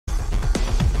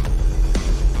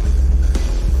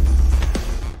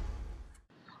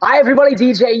Hi, everybody.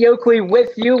 DJ Yoakley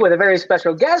with you with a very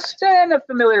special guest and a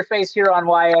familiar face here on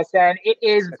YSN. It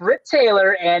is Britt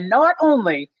Taylor, and not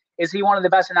only is he one of the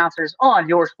best announcers on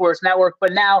your sports network,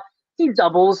 but now he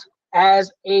doubles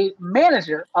as a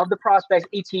manager of the Prospects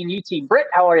 18U team. Britt,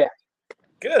 how are you?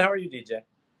 Good. How are you, DJ?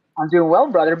 I'm doing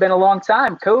well, brother. Been a long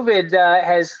time. COVID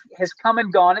has come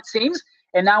and gone, it seems,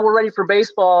 and now we're ready for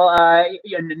baseball.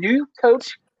 You're a new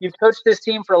coach. You've coached this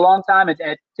team for a long time at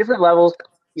different levels.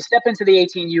 You step into the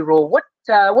 18U role. What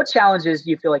challenges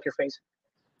do you feel like you're facing?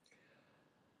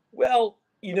 Well,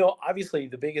 obviously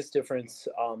the biggest difference,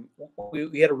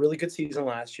 we had a really good season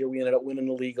last year. We ended up winning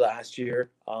the league last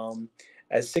year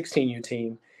as 16U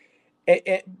team.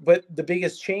 But the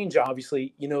biggest change,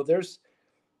 obviously, there's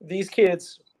these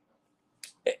kids,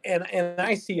 and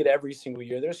I see it every single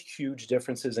year. There's huge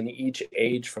differences in each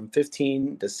age from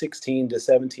 15 to 16 to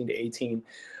 17 to 18.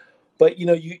 But you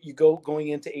going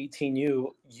into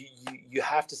 18U, you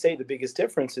have to say the biggest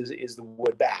difference is the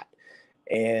wood bat,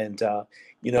 and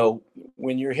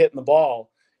when you're hitting the ball,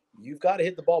 you've got to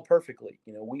hit the ball perfectly.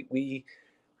 We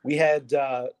had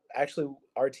actually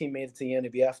our team made it to the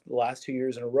NABF the last 2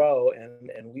 years in a row,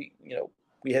 and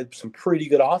we had some pretty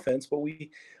good offense, but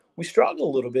we struggled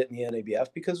a little bit in the NABF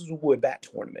because it was a wood bat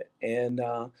tournament, and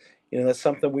that's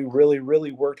something we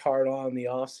really worked hard on in the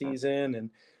off season.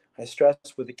 And I stress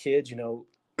with the kids, you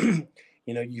got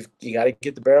to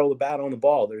get the barrel of the bat on the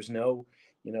ball. There's no,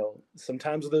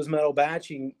 sometimes with those metal bats,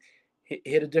 you can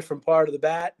hit a different part of the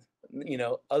bat,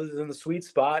 other than the sweet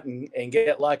spot and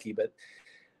get lucky. But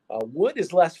wood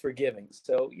is less forgiving.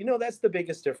 So, that's the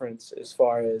biggest difference as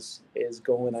far as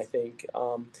going, I think.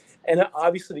 And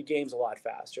obviously the game's a lot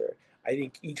faster. I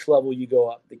think each level you go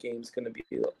up, the game's going to be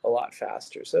a lot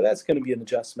faster. So that's going to be an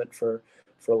adjustment for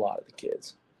a lot of the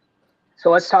kids. So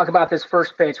let's talk about this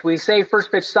first pitch. We say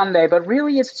first pitch Sunday, but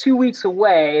really it's 2 weeks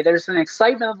away. There's an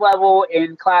excitement level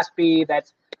in Class B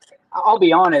that, I'll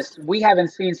be honest, we haven't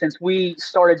seen since we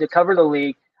started to cover the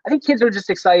league. I think kids are just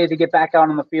excited to get back out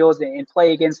on the fields and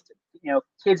play against,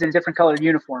 kids in different colored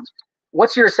uniforms.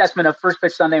 What's your assessment of first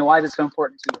pitch Sunday, and why is it so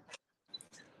important to you?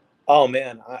 Oh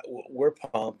man, we're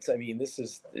pumped. I mean, this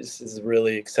is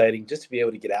really exciting just to be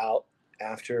able to get out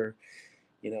after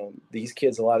a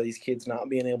lot of these kids not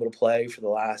being able to play for the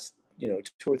last, 2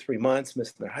 or 3 months,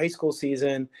 missing their high school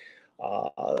season.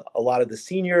 A lot of the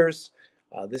seniors,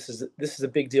 this is a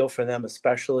big deal for them,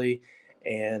 especially.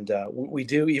 And we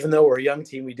do, even though we're a young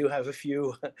team, we do have a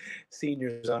few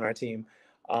seniors on our team.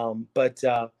 But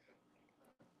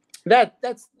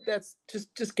that's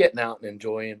just getting out and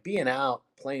enjoying, being out,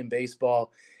 playing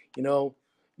baseball.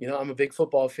 I'm a big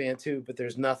football fan too, but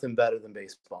there's nothing better than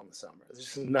baseball in the summer. There's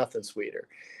just nothing sweeter.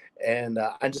 And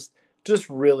I'm just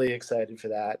really excited for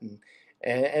that,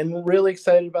 and really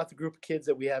excited about the group of kids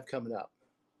that we have coming up.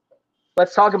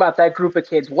 Let's talk about that group of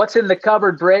kids. What's in the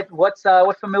cupboard, Britt? What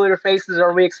familiar faces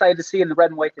are we excited to see in the red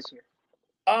and white this year?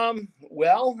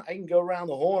 Well, I can go around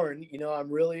the horn. I'm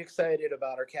really excited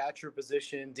about our catcher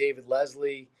position, David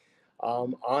Leslie.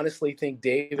 Honestly think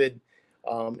David,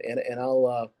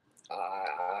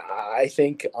 I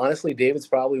think, honestly, David's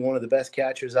probably one of the best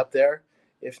catchers up there,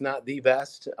 if not the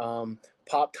best.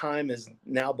 Pop time is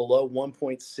now below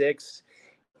 1.6.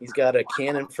 He's got a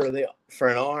cannon for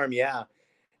an arm, yeah,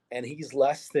 and he's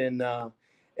less than.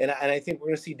 And I think we're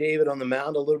going to see David on the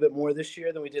mound a little bit more this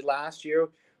year than we did last year.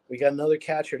 We got another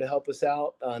catcher to help us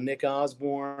out, Nick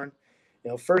Osborne.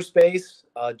 First base,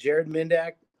 Jared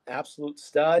Mindak, absolute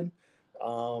stud.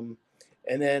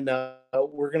 And then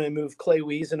we're going to move Clay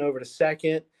Wiesen over to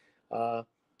second.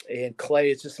 And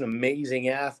Clay is just an amazing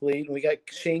athlete. And we got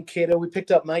Shane Cato. We picked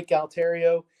up Mike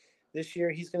Alterio this year.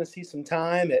 He's going to see some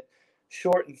time at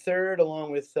short and third,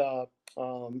 along with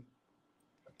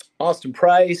Austin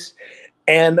Price.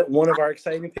 And one of our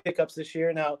exciting pickups this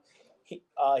year. Now,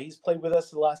 he's played with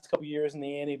us the last couple of years in the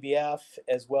NABF,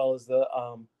 as well as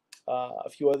a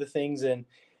few other things. And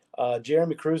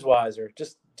Jeremy Cruzweiser,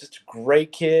 just a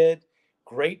great kid.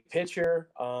 Great pitcher,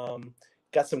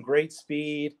 got some great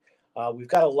speed. We've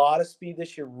got a lot of speed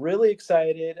this year. Really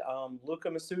excited. Luca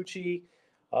Masucci.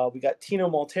 We got Tino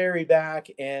Malteri back,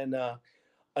 and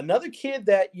another kid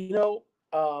that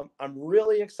I'm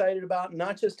really excited about.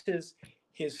 Not just his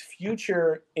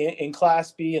future in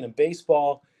Class B and in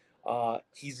baseball.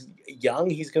 He's young.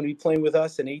 He's going to be playing with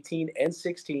us in 18 and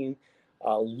 16.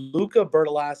 Luca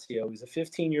Bertolasio. He's a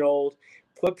 15-year-old.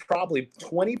 Put probably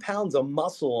 20 pounds of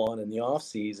muscle on in the off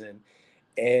season,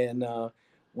 and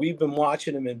we've been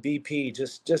watching him in BP.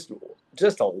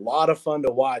 Just a lot of fun to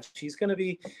watch. He's going to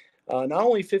be not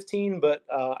only 15, but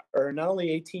or not only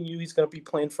 18U, he's going to be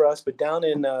playing for us, but down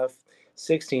in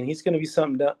 16, he's going to be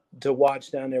something to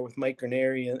watch down there with Mike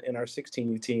Granary and our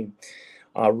 16U team.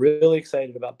 Really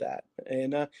excited about that.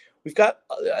 And we've got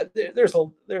there's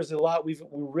a lot. We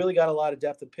really got a lot of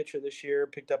depth of pitcher this year.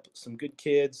 Picked up some good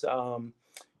kids.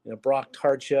 Brock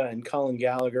Tarcha and Colin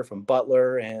Gallagher from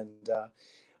Butler, and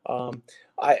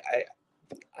I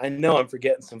know I'm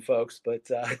forgetting some folks, but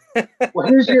well,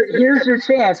 here's your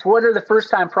chance. What are the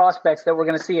first time prospects that we're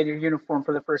going to see in your uniform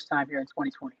for the first time here in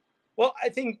 2020? Well, I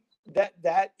think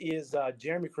that is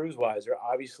Jeremy Cruzweiser,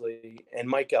 obviously, and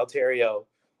Mike Alterio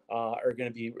are going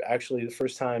to be actually the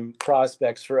first time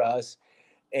prospects for us.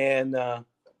 And and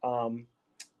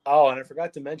I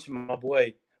forgot to mention my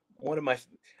boy, one of my.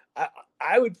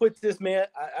 I would put this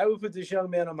young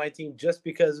man on my team just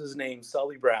because of his name,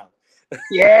 Sully Brown.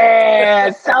 Yeah,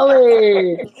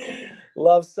 Sully.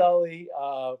 Love Sully.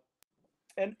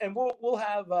 And we'll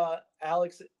have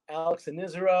Alex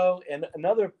Anizaro and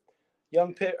another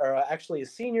young actually a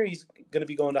senior. He's going to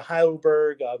be going to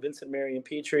Heidelberg. Vincent Marion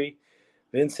Petrie.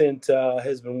 Vincent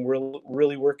has been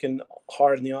really working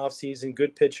hard in the offseason.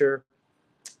 Good pitcher.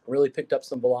 Really picked up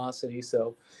some velocity.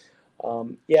 So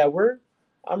I'm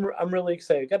really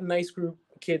excited. Got a nice group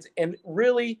of kids, and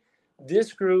really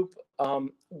this group.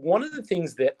 One of the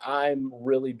things that I'm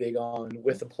really big on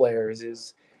with the players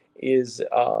is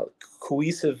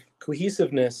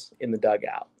cohesiveness in the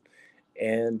dugout,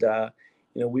 and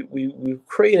we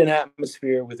create an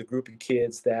atmosphere with a group of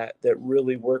kids that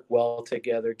really work well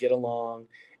together, get along,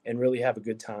 and really have a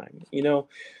good time.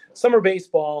 Summer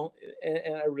baseball,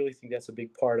 and I really think that's a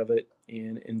big part of it,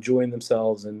 in enjoying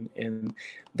themselves, and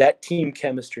that team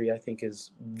chemistry I think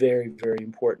is very, very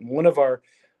important. One of our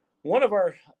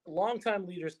longtime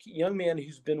leaders, young man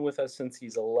who's been with us since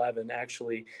he's 11,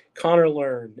 actually, Connor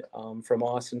learned from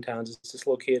Austin Town, just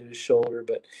dislocated his shoulder,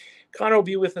 but Connor will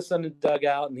be with us on the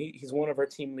dugout, and he's one of our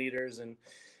team leaders, and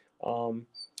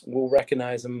we'll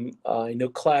recognize him. I know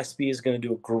Class B is going to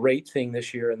do a great thing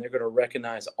this year, and they're going to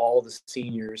recognize all the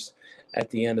seniors at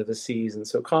the end of the season.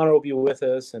 So Connor will be with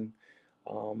us, and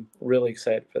really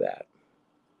excited for that.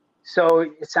 So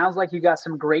it sounds like you got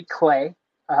some great clay.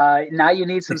 Now you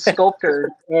need some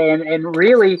sculptors, and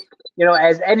really,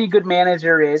 as any good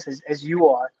manager is, as you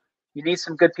are, you need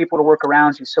some good people to work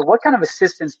around you. So what kind of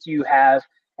assistance do you have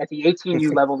at the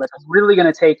 18U level that's really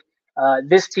going to take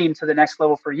this team to the next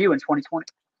level for you in 2020?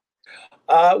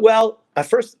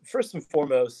 First and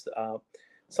foremost,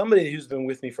 somebody who's been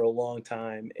with me for a long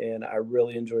time, and I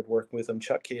really enjoyed working with him,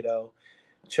 Chuck Cato.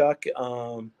 Chuck,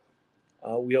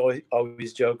 we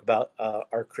always joke about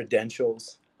our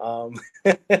credentials. And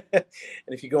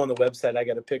if you go on the website, I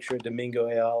got a picture of Domingo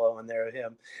Ayala on there of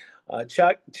him.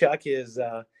 Chuck is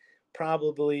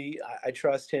probably, I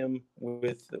trust him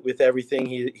with everything.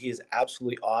 He is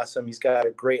absolutely awesome. He's got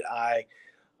a great eye,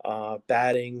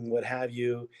 batting, what have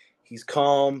you. He's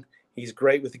calm. He's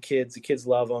great with the kids. The kids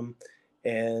love him.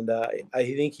 And I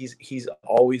think he's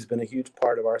always been a huge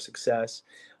part of our success.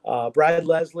 Brad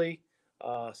Leslie,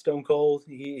 Stone Cold.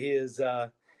 He is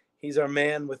he's our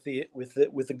man with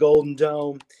the Golden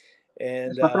Dome.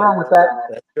 And there's nothing wrong with that.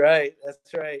 That's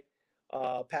right.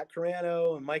 Pat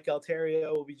Carano and Mike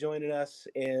Alterio will be joining us,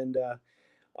 and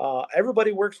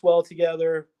everybody works well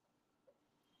together.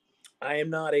 I am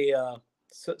not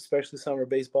especially summer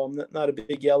baseball, I'm not a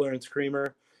big yeller and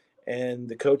screamer, and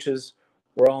the coaches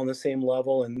were all on the same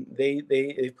level, and they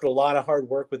put a lot of hard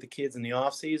work with the kids in the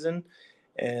off season,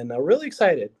 and I'm really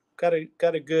excited. Got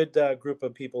a good group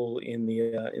of people in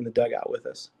the dugout with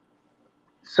us.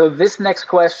 So this next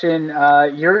question,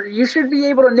 you should be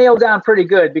able to nail down pretty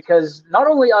good, because not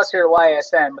only us here at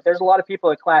YSN, but there's a lot of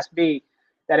people at Class B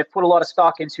that have put a lot of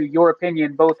stock into your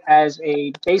opinion, both as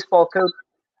a baseball coach,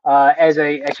 as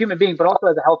a human being, but also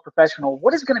as a health professional.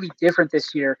 What is going to be different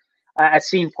this year at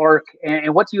Cene Park,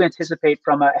 and what do you anticipate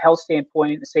from a health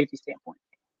standpoint and a safety standpoint?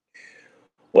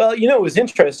 Well, it was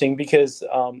interesting because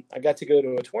I got to go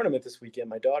to a tournament this weekend,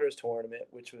 my daughter's tournament,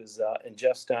 which was, and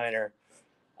Jeff Steiner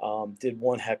did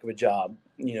one heck of a job.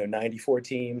 94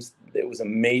 teams. It was an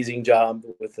amazing job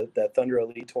with that Thunder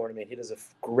Elite tournament. He does a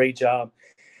great job.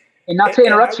 And not to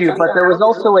interrupt you, but there was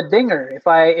also a dinger, if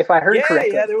I heard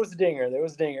correctly. Yeah, there was a dinger.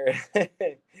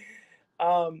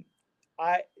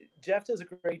 Jeff does a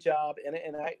great job, and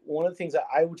one of the things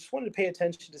I just wanted to pay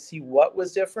attention to see what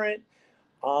was different.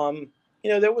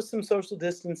 There was some social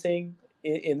distancing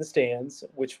in the stands,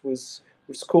 which was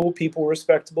cool. People were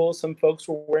respectable. Some folks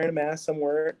were wearing a mask, some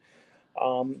weren't.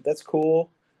 That's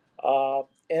cool.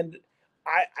 And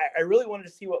I really wanted to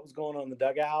see what was going on in the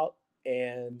dugout,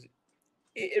 and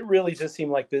it really just seemed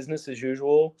like business as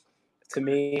usual. to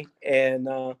me. And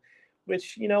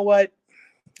which, you know what,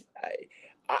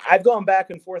 I've gone back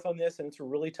and forth on this, and it's a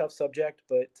really tough subject.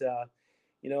 But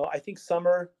you know, I think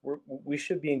summer we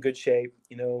should be in good shape.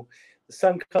 You know, the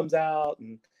sun comes out,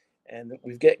 and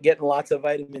we've getting lots of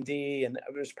vitamin D, and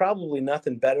there's probably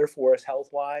nothing better for us health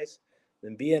wise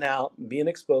than being out and being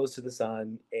exposed to the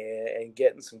sun and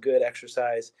getting some good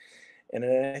exercise. And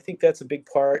I think that's a big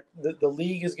part. The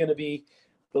league is going to be,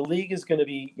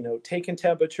 you know, taking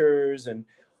temperatures, and,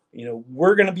 you know,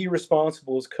 we're going to be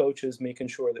responsible as coaches, making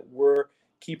sure that we're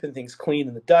keeping things clean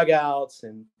in the dugouts,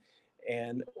 and,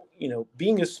 you know,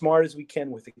 being as smart as we can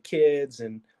with the kids.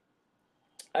 And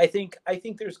I think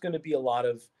there's going to be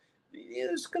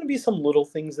there's going to be some little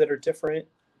things that are different,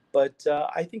 but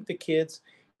I think the kids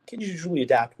can usually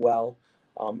adapt well.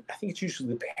 I think it's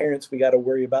usually the parents we got to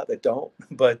worry about that don't.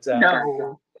 But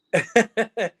No.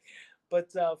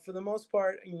 but for the most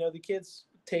part, you know, the kids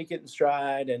take it in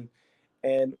stride, and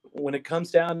when it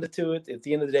comes down to it, at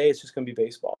the end of the day, it's just going to be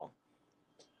baseball.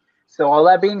 So all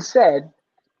that being said,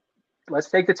 let's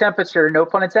take the temperature, no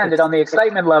pun intended, on the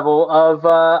excitement level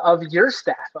of your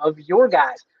staff, of your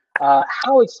guys.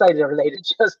 How excited are they to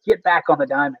just get back on the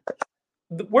diamond?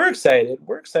 We're excited.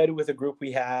 We're excited with the group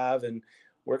we have, and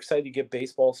we're excited to get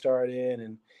baseball started.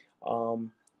 And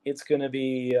it's gonna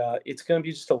be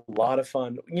just a lot of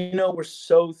fun. You know, we're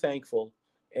so thankful,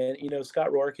 and you know,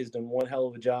 Scott Rourke has done one hell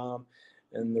of a job,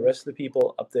 and the rest of the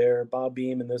people up there, Bob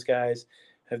Beam and those guys,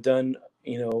 have done.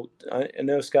 You know, I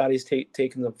know Scotty's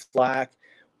taken the flack,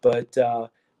 but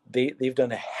they've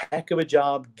done a heck of a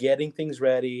job getting things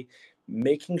ready,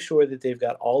 making sure that they've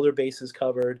got all their bases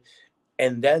covered,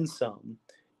 and then some,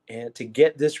 and to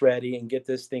get this ready and get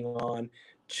this thing on,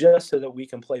 just so that we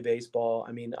can play baseball.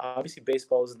 I mean, obviously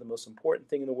baseball isn't the most important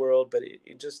thing in the world, but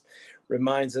it just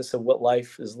reminds us of what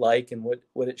life is like and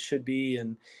what it should be.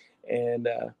 And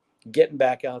getting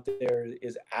back out there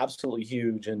is absolutely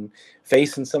huge, and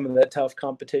facing some of that tough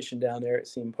competition down there at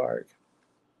Cene Park.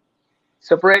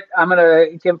 So, Britt, I'm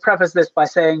going to preface this by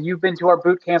saying you've been to our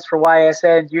boot camps for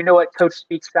YSN. You know what coach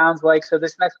speak sounds like. So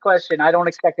this next question, I don't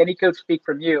expect any coach speak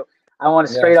from you. I want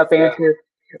a straight up answer.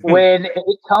 When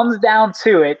it comes down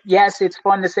to it, yes, it's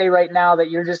fun to say right now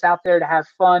that you're just out there to have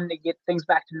fun, to get things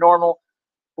back to normal.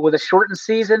 With a shortened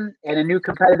season and a new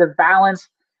competitive balance,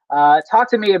 talk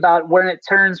to me about when it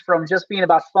turns from just being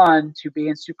about fun to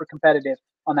being super competitive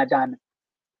on that diamond.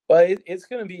 Well, it's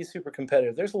going to be super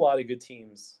competitive. There's a lot of good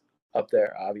teams up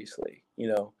there, obviously.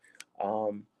 You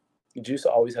know, Juice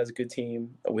always has a good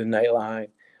team with Nightline.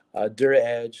 Dura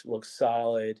Edge looks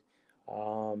solid,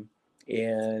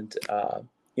 and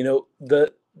you know,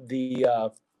 I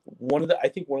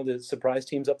think one of the surprise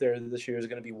teams up there this year is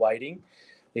going to be Whiting.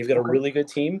 They've got a really good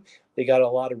team. They got a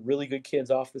lot of really good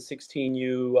kids off the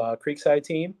 16U Creekside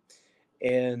team,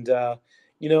 and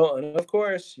you know, and of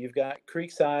course you've got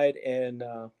Creekside and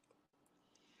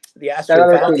the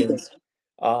Astro Falcons,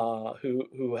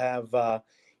 who have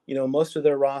you know, most of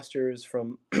their rosters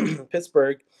from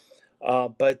Pittsburgh,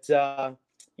 but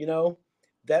you know,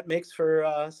 that makes for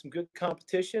some good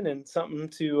competition and something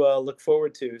to look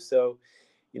forward to. So,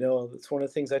 you know, that's one of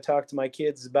the things I talk to my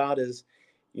kids about is,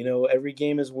 you know, every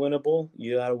game is winnable.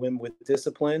 You got to win with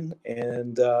discipline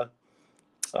and,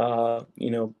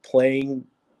 you know, playing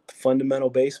fundamental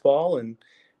baseball and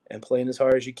playing as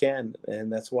hard as you can.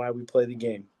 And that's why we play the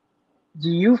game. Do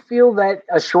you feel that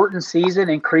a shortened season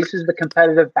increases the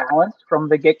competitive balance from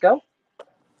the get-go?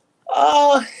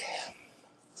 I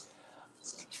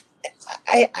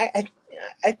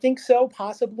think so,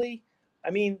 possibly. I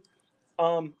mean,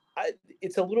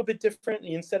 it's a little bit different.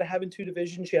 Instead of having two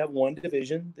divisions, you have one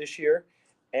division this year,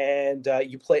 and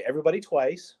you play everybody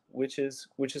twice, which is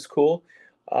cool.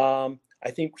 I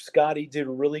think Scotty did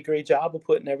a really great job of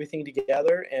putting everything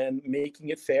together and making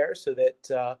it fair so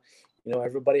that you know,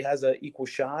 everybody has an equal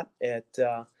shot at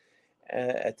the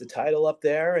title up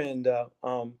there. And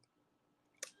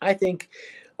I think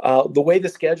the way the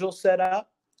schedule's set up,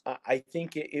 I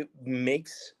think it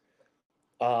makes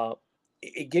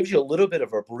it gives you a little bit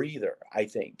of a breather, I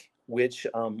think, which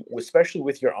especially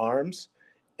with your arms,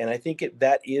 and I think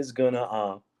that is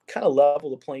gonna kind of level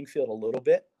the playing field a little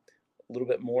bit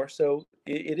more. So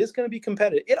it is going to be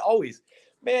competitive. It always,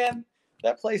 man,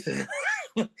 that place is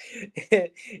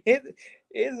it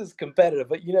is competitive.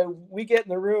 But you know, we get in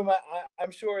the room.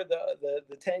 I'm sure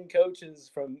the 10 coaches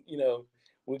from, you know,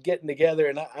 would getting together,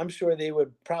 and I'm sure they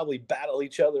would probably battle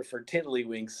each other for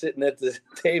tiddlywinks sitting at the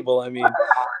table. I mean,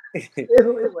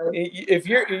 if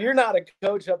you're not a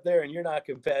coach up there and you're not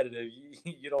competitive,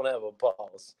 you don't have a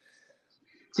pulse.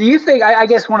 Do you think, I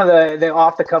guess one of the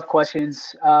off-the-cuff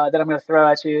questions that I'm going to throw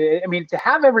at you, I mean, to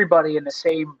have everybody in the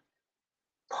same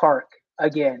Park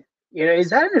again. Is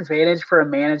that an advantage for a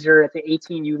manager at the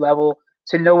 18U level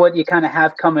to know what you kind of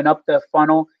have coming up the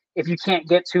funnel if you can't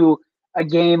get to a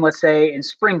game, let's say in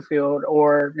Springfield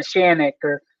or Neshannock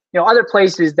or other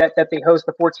places that they host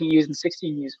the 14Us and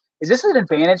 16Us? Is this an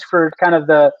advantage for kind of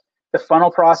the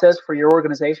funnel process for your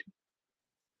organization?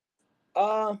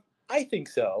 I think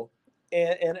so,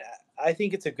 and I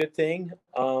think it's a good thing.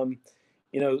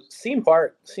 Cene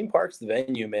Park's the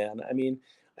venue, man. I mean,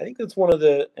 I think that's one of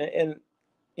the,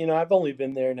 and I've only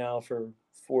been there now for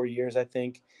 4 years, I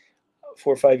think,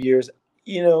 4 or 5 years.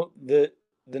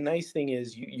 The nice thing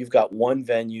is you've got one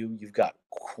venue, you've got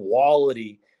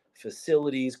quality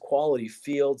facilities, quality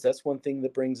fields. That's one thing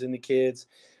that brings in the kids.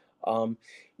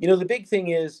 The big thing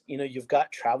is, you've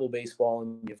got travel baseball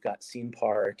and you've got Cene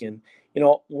Park. And,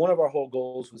 one of our whole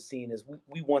goals with Cene is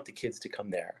we want the kids to come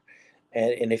there.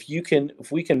 And if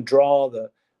we can draw the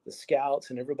scouts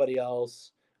and everybody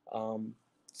else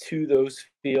to those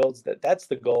fields, that's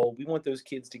the goal. We want those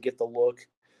kids to get the look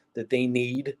that they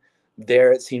need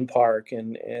there at Cene Park.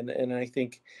 And I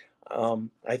think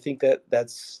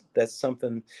that's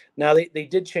something. Now they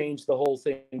did change the whole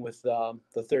thing with the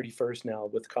 31st now,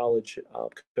 with college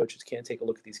coaches can't take a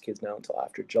look at these kids now until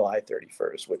after July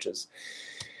 31st,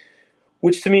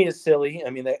 which to me is silly.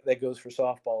 I mean, that goes for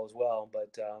softball as well,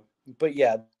 but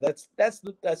yeah, that's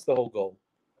the whole goal.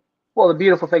 Well, the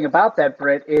beautiful thing about that,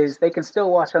 Britt, is they can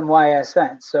still watch on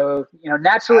YSN. So,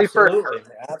 naturally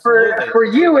Absolutely. For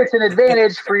you, it's an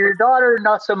advantage. For your daughter,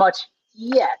 not so much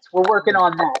yet. We're working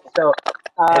on that. So,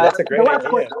 hey, that's a great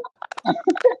idea.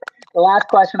 The last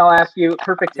question I'll ask you,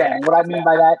 perfect 10. And what I mean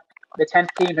by that, the 10th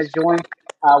team has joined.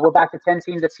 We're back to 10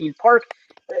 teams at Cene Park.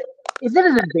 Is it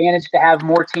an advantage to have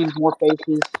more teams, more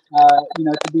faces,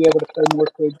 to be able to play more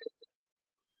kids?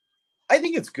 I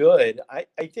think it's good. I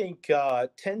think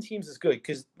 10 teams is good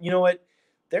because you know what?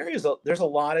 There's a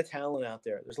lot of talent out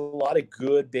there. There's a lot of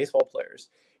good baseball players.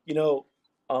 I know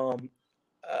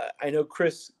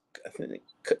Chris. I think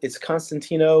it's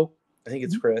Constantino. I think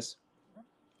it's Chris,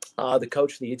 the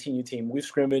coach of the 18U team. We've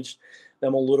scrimmaged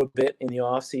them a little bit in the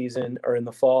off season or in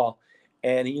the fall,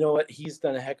 and you know what? He's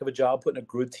done a heck of a job putting a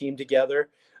good team together.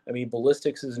 I mean,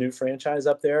 Ballistics is a new franchise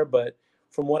up there, but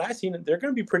from what I've seen, they're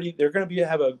going to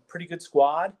have a pretty good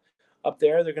squad up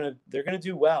there. They're going to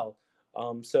do well.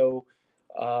 So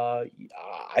I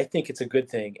think it's a good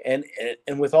thing. And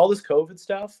with all this COVID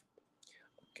stuff,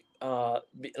 all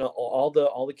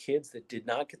the kids that did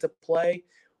not get to play,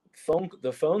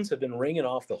 the phones have been ringing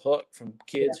off the hook from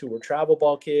kids who were travel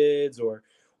ball kids or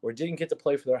didn't get to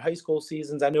play for their high school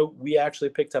seasons. I know we actually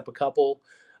picked up a couple,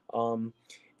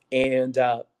 and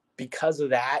because of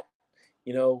that,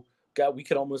 God, we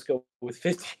could almost go with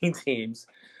 15 teams,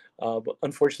 but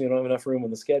unfortunately, we don't have enough room on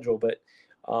the schedule. But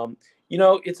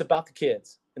it's about the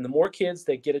kids, and the more kids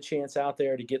that get a chance out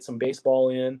there to get some baseball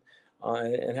in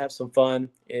and have some fun,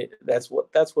 that's what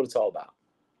it's all about.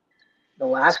 The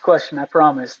last question, I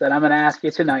promise, that I'm going to ask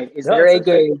you tonight: Is there a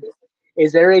game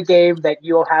that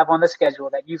you'll have on the schedule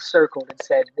that you've circled and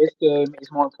said this game is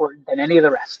more important than any of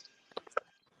the rest?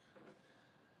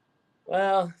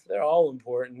 Well, they're all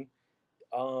important.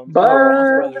 But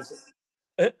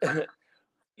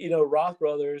Roth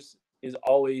Brothers is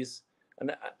always,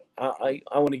 and I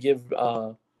want to give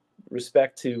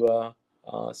respect to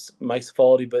Mike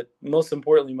Cifaldi, but most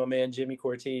importantly, my man Jimmy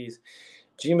Cortez.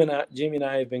 Jimmy and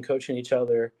I have been coaching each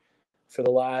other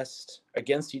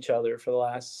against each other for the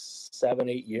last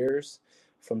 7-8 years,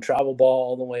 from travel ball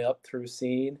all the way up through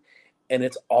Cene, and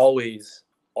it's always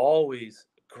a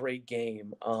great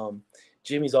game.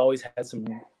 Jimmy's always had some,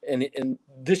 and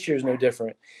this year's no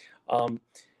different. And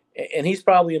he's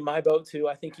probably in my boat too.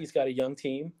 I think he's got a young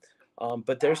team,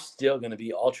 but they're still going to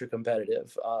be ultra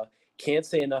competitive. Can't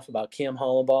say enough about Cam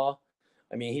Hollenbaugh.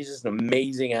 I mean, he's just an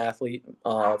amazing athlete.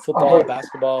 Football,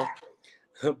 basketball.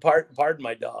 Pardon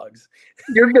my dogs.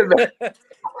 You're good, man.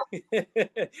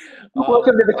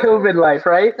 Welcome to the COVID life,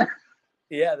 right?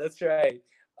 Yeah, that's right.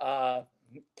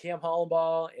 Cam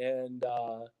Hollenbaugh and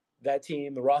that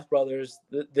team, the Roth brothers,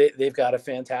 they've got a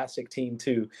fantastic team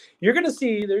too. They're going to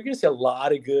see a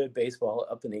lot of good baseball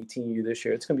up in 18U this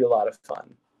year. It's going to be a lot of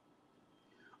fun.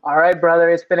 All right, brother.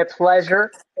 It's been a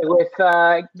pleasure with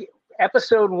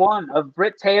episode 1 of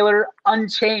Britt Taylor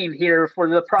Unchained here for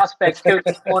the Prospects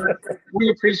Coaches Corner. We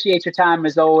appreciate your time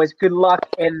as always. Good luck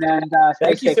and stay safe.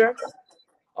 Thank you, sir.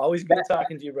 Always good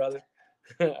talking to you, brother.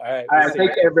 All right. All right.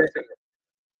 Take care, Britt.